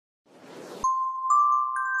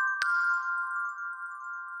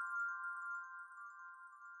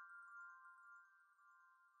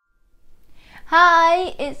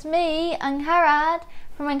Hi, it's me, Angharad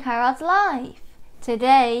from Angharads Life.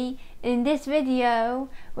 Today, in this video,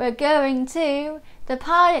 we're going to the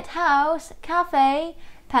Pilot House Cafe,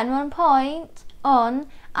 Penmon Point on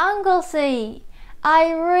Anglesey.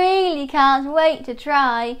 I really can't wait to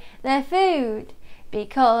try their food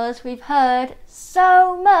because we've heard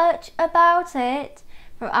so much about it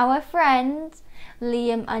from our friends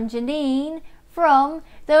Liam and Janine from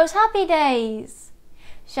Those Happy Days.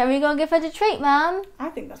 Shall we go and give her a treat, Mum? I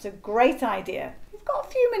think that's a great idea. We've got a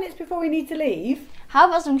few minutes before we need to leave. How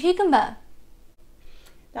about some cucumber?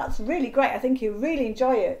 That's really great. I think you'll really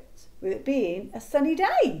enjoy it, with it being a sunny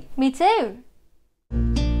day. Me too.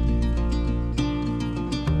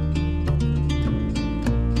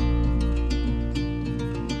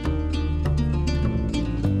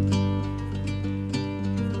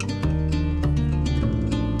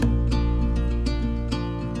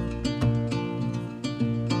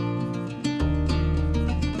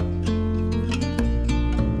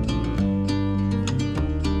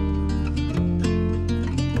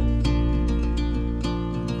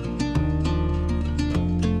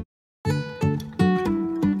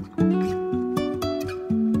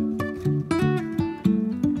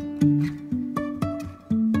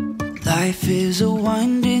 Life is a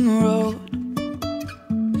winding road,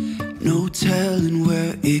 no telling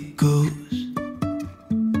where it goes.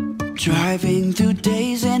 Driving through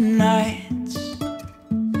days and nights,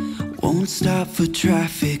 won't stop for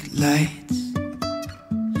traffic lights.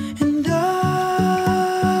 And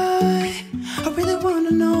I really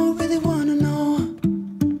wanna know,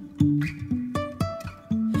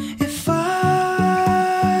 if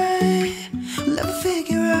I will ever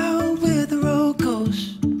figure out where the road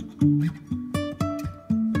goes.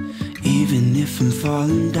 Even if I'm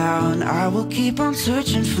falling down, I will keep on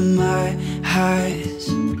searching for my highs.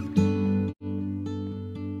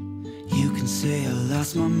 You can say I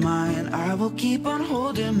lost my mind, I will keep on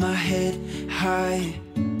holding my head high.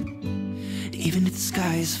 Even if the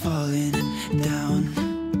sky is falling down.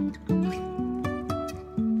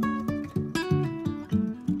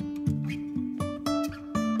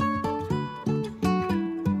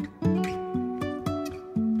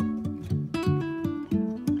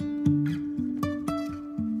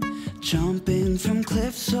 Jumping from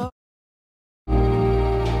cliffs so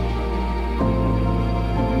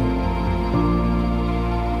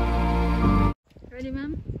Ready,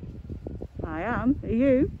 Mum? I am. Are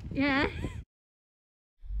you? Yeah.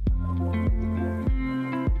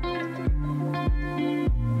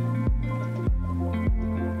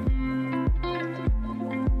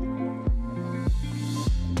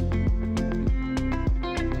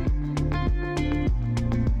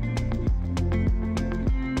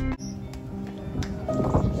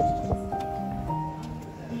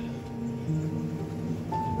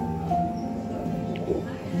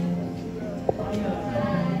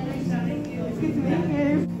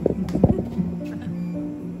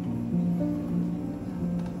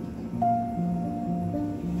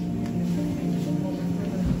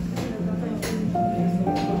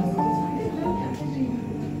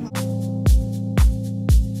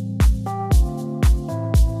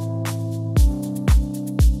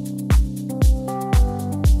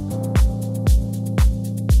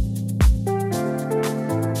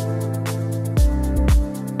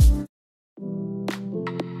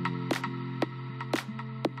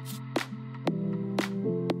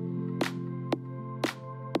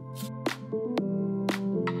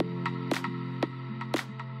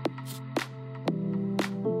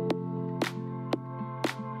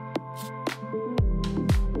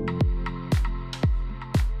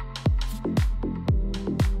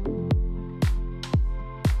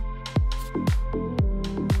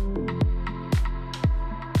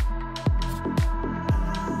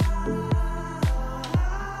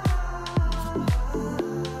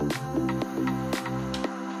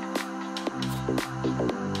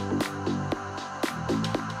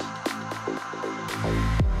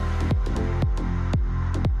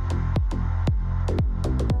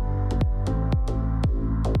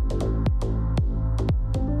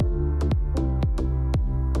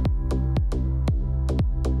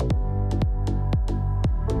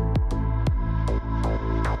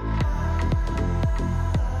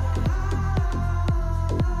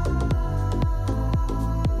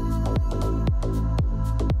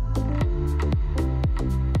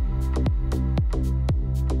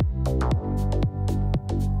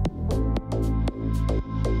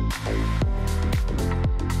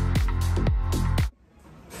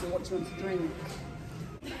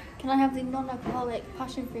 Can I have the non-alcoholic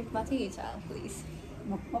passion-fruit martini-tail, please?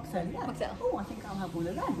 Mocktail, yeah. Mocktail. Oh, I think I'll have one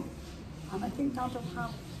of them. And I think I'll just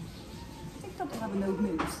have have to have a no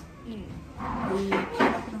mousse. The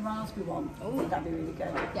pineapple and raspberry one. I think that'd be really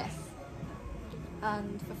good. Yes.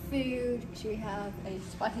 And for food, should we have a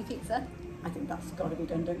spicy pizza? I think that's got to be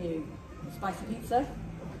done, don't you? Spicy pizza.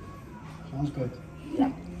 Sounds good.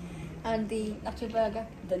 Yeah. And the nacho burger.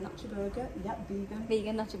 The nacho burger. Yeah, vegan.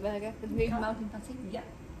 Vegan nacho burger with vegan mountain patty. Yeah.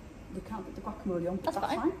 They can't put the guacamole on, but That's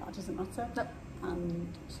that's fine. fine. That doesn't matter. Nope.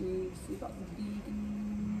 And cheese. You've got the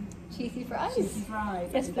vegan Cheesy fries. cheesy fries.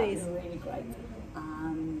 I Yes, think that'd please. be really great.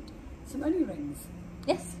 And some onion rings.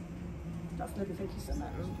 Yes. That's lovely. Thank you so much.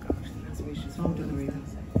 Oh gosh, that's what she's all done really.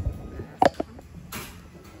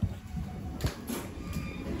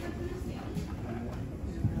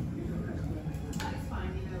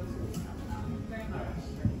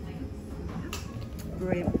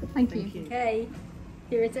 Brilliant. Thank you. Okay,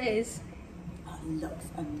 here it is. That looks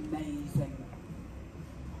amazing.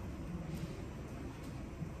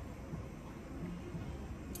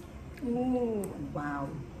 Ooh, Wow.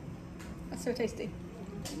 that's so tasty.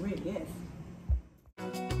 It really is.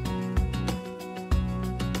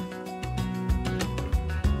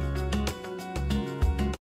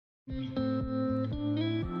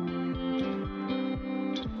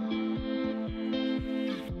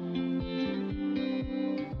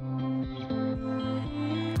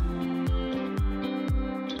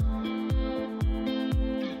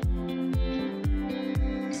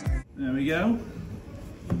 There we go.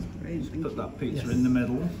 Brilliant. Put that pizza in the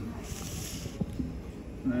middle.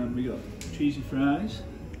 And we got cheesy fries,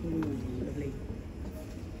 Ooh, lovely.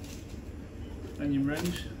 onion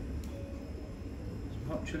rings, some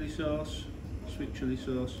hot chili sauce, sweet chili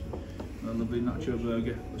sauce, and a lovely nacho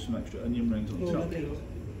burger with some extra onion rings on Ooh, top. lovely.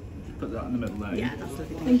 Just put that in the middle there. Yeah, that's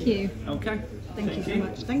lovely. Thank you. Okay. Thank you so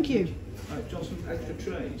much. Thank you. Right, just some extra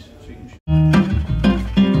trays so you can.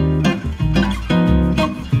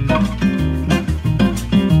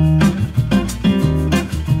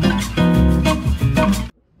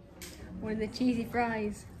 One of the cheesy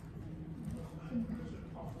fries.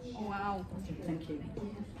 Wow. Thank you.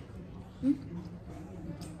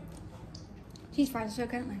 Cheese fries are so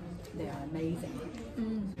good, aren't they? They are amazing.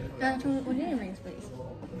 Actual onion rings, please.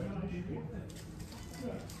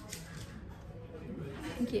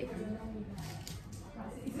 Thank you.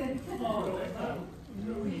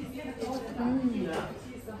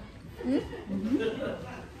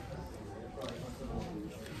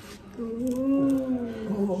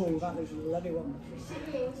 Oh, that looks a lovely one.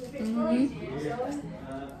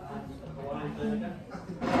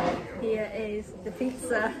 Here is the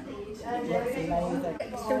pizza. That's amazing.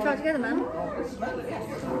 Shall we try it together, man?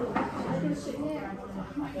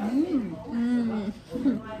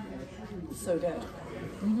 So good.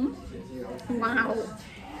 Wow.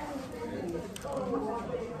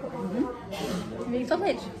 Meat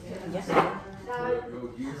sausage. Yes.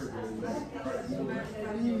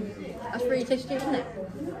 That's really tasty, isn't it?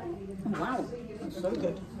 Oh, wow. That's so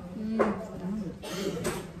good.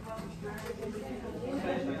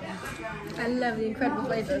 I love the incredible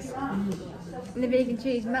flavours. And the vegan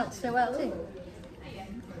cheese melts so well too.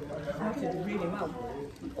 That did really well.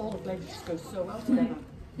 All the flavours just go so well together.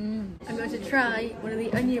 I'm going to try one of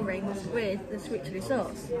the onion rings with the sweet chili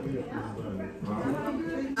sauce.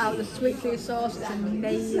 Oh, the sweet chili sauce is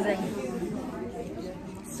amazing.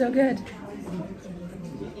 So good.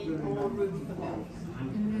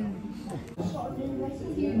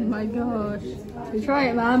 Oh my gosh. Should we try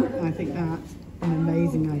it, Mum? I think that's an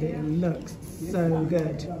amazing idea. It looks so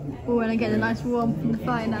good. Oh, and I get a nice warm from the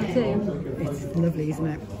fire now too. It's lovely, isn't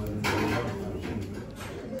it?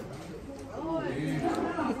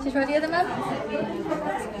 Should we try together, Mum?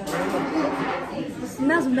 It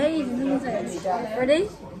smells amazing, doesn't it? Ready?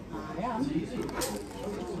 I am.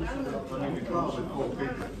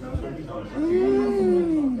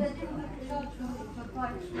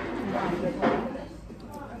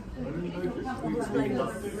 This flavour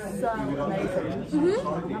is so amazing.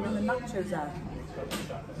 Having the nachos there.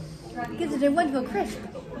 It gives it a wonderful crisp.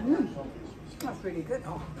 That's really good.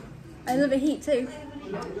 I love the heat too.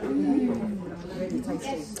 Really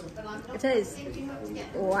tasty. It is.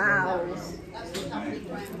 Wow.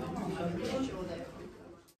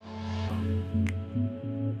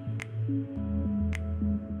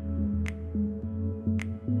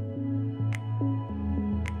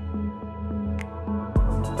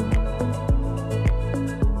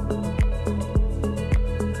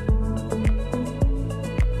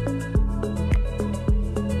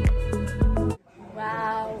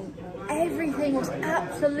 Wow. Everything was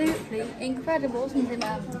absolutely incredible, wasn't it,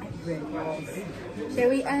 Mum? Really was. Shall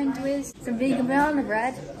we end with some vegan banana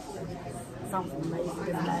bread? Sounds amazing,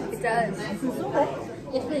 doesn't it? It does. Some sauce.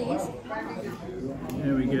 Yes, please.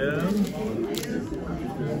 Here we go.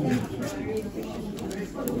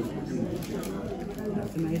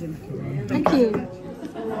 That's amazing. Thank you.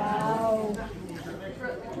 Wow.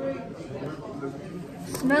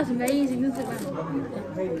 Smells amazing, doesn't it? It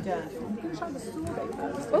really does.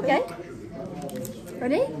 Okay.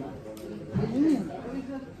 Ready?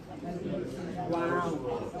 Wow.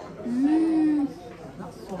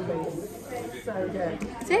 So good.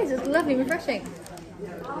 It is. It's lovely, refreshing.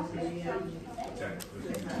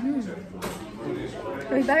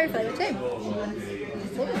 Very berry flavour too.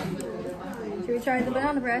 Should we try the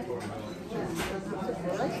banana bread?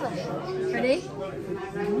 Ready?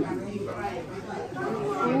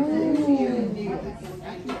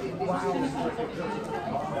 Wow.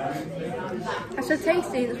 It's so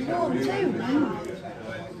tasty. It's warm too.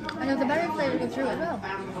 I know the berry flavour goes through it as well.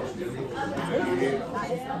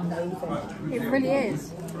 It really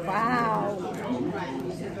is. Wow.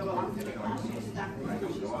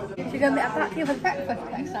 Should we go and get back here for breakfast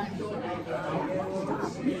next time?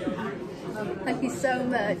 Thank you so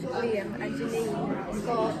much, Liam and Janine,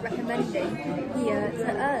 for recommending here to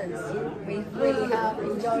us. We really have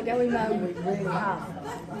enjoyed every moment. We really have.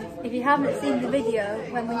 If you haven't seen the video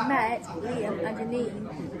when we met Liam and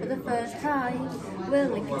Janine for the first time, we'll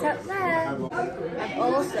link it up there. And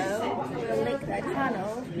also, we'll link their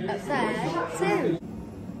channel up there too.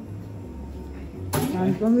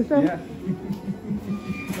 And one with them? Yeah.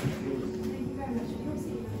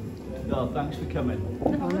 No, thanks for coming.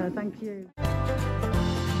 Oh no, thank you.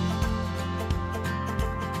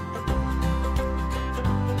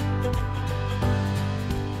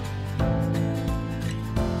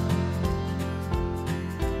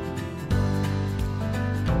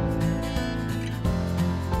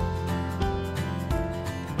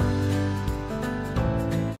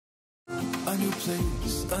 A new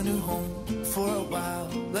place, a new home. For a while,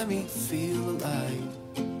 let me feel alive.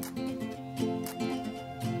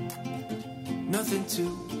 Nothing to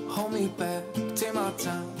hold me back. Take my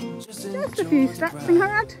time. Just A few steps,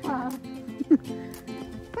 Angharad.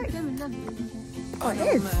 Oh, it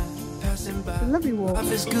is. Passing by. It's a lovely walk.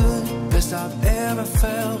 Life is good, best I've ever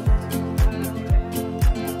felt.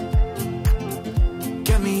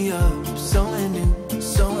 Get me up, somewhere new,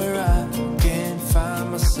 somewhere I can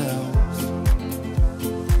find myself.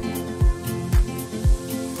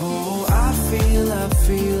 Oh, I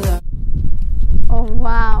feel. Oh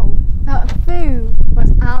wow, that food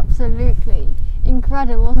was absolutely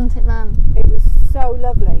incredible, wasn't it, Mum? It was so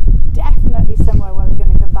lovely. Definitely somewhere where we're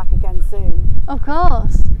going to come back again soon. Of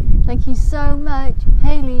course. Thank you so much,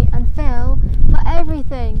 Hayley and Phil, for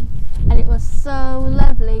everything. And it was so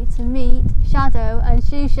lovely to meet Shadow and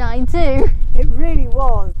Shoeshine too. It really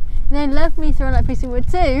was. And they loved me throwing that piece of wood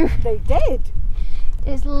too. They did.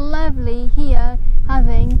 It's lovely here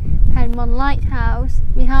having Penmon Lighthouse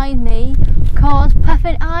behind me, of course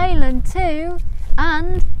Puffin Island too,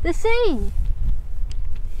 and the sea.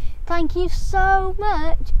 Thank you so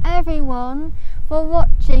much everyone for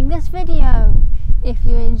watching this video. If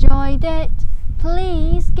you enjoyed it,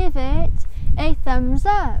 please give it a thumbs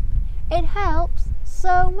up. It helps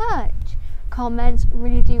so much. Comments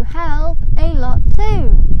really do help a lot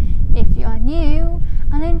too. If you are new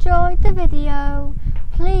and enjoyed the video,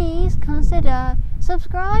 please consider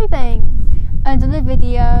subscribing under the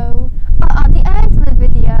video or at the end of the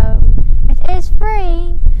video. It is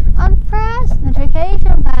free, and press the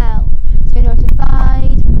notification bell to be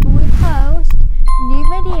notified when we post new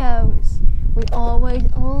videos. We always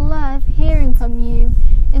love hearing from you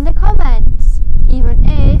in the comments, even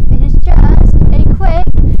if it is just a quick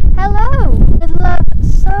hello. We'd love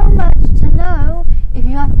so much to know if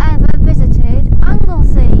you have ever visited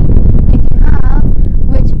Anglesey. If you have,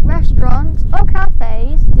 which restaurants or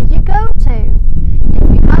cafes did you go to? If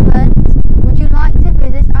you haven't, would you like to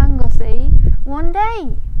visit Anglesey one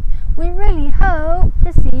day? We really hope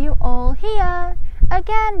to see you all here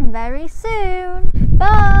again very soon.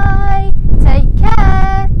 Bye!